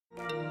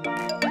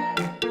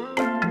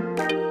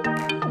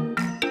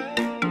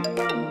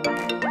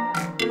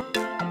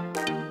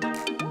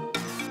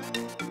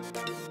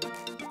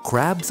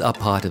Crabs are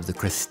part of the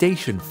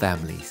crustacean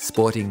family,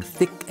 sporting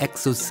thick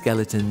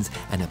exoskeletons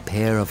and a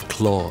pair of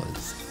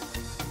claws.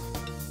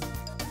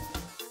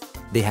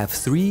 They have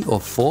 3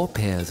 or 4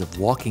 pairs of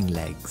walking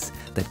legs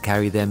that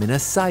carry them in a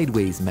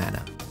sideways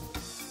manner.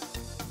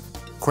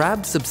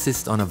 Crabs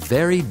subsist on a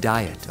varied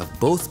diet of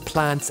both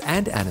plants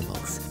and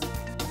animals.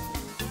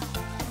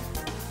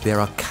 There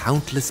are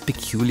countless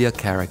peculiar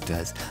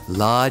characters,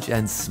 large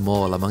and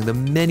small, among the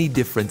many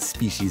different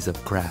species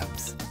of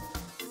crabs.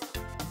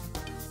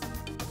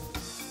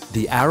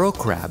 The arrow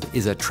crab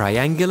is a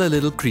triangular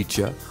little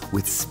creature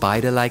with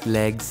spider-like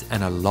legs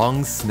and a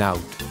long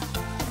snout.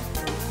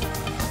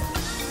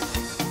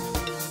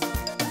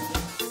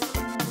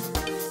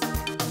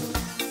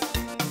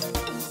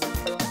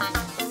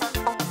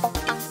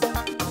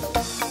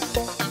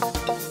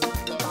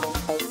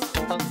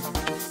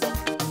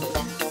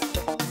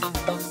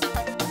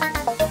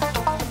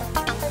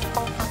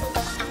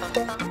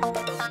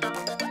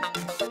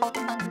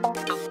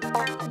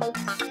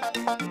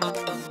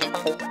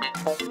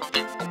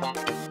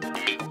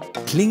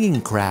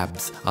 Clinging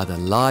crabs are the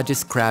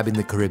largest crab in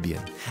the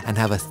Caribbean and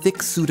have a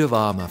thick suit of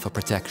armor for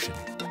protection.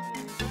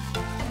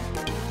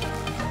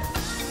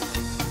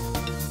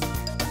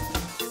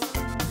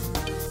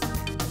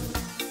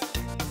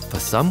 For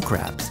some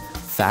crabs,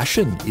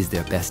 fashion is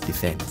their best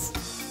defense.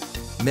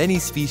 Many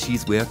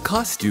species wear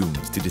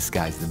costumes to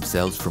disguise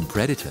themselves from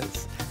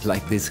predators,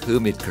 like this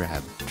hermit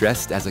crab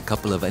dressed as a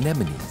couple of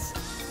anemones.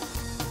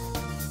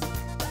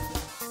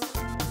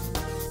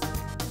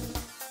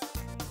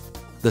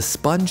 The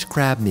sponge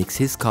crab makes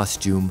his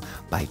costume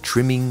by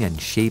trimming and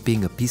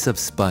shaping a piece of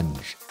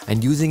sponge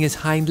and using his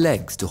hind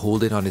legs to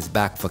hold it on his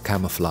back for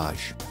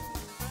camouflage.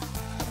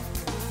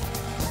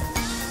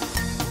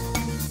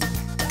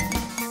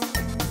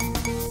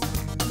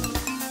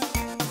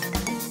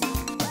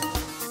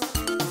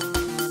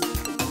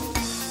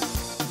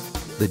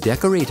 The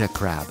decorator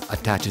crab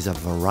attaches a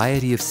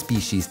variety of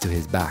species to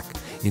his back,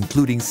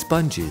 including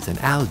sponges and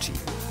algae.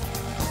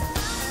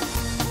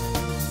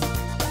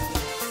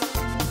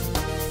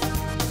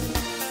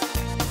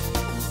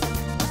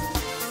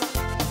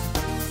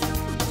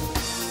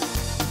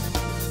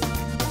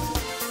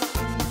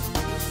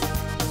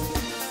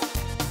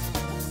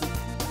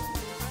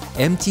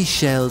 Empty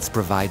shells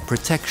provide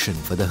protection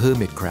for the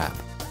hermit crab.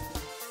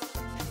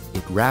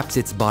 It wraps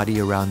its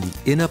body around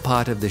the inner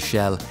part of the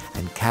shell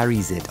and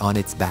carries it on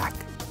its back.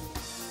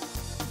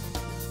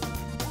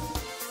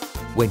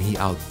 When he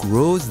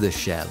outgrows the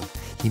shell,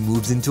 he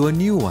moves into a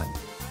new one.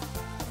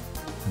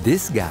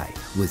 This guy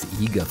was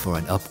eager for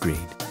an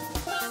upgrade.